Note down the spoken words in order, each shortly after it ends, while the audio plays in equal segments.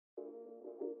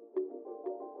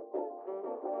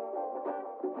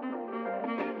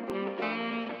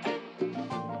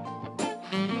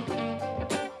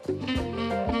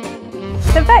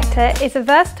The Vector is a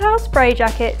versatile spray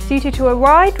jacket suited to a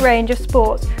wide range of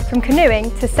sports, from canoeing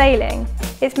to sailing.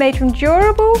 It's made from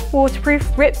durable, waterproof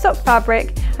ripstop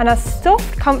fabric and has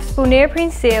soft, comfortable neoprene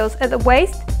seals at the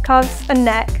waist, cuffs and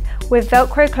neck with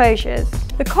Velcro closures.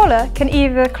 The collar can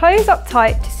either close up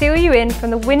tight to seal you in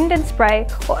from the wind and spray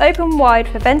or open wide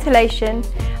for ventilation,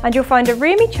 and you'll find a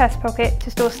roomy chest pocket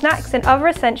to store snacks and other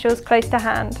essentials close to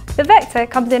hand. The Vector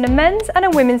comes in a men's and a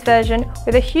women's version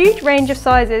with a huge range of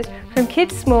sizes from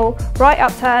kids small right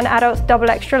up to an adult's double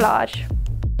extra large.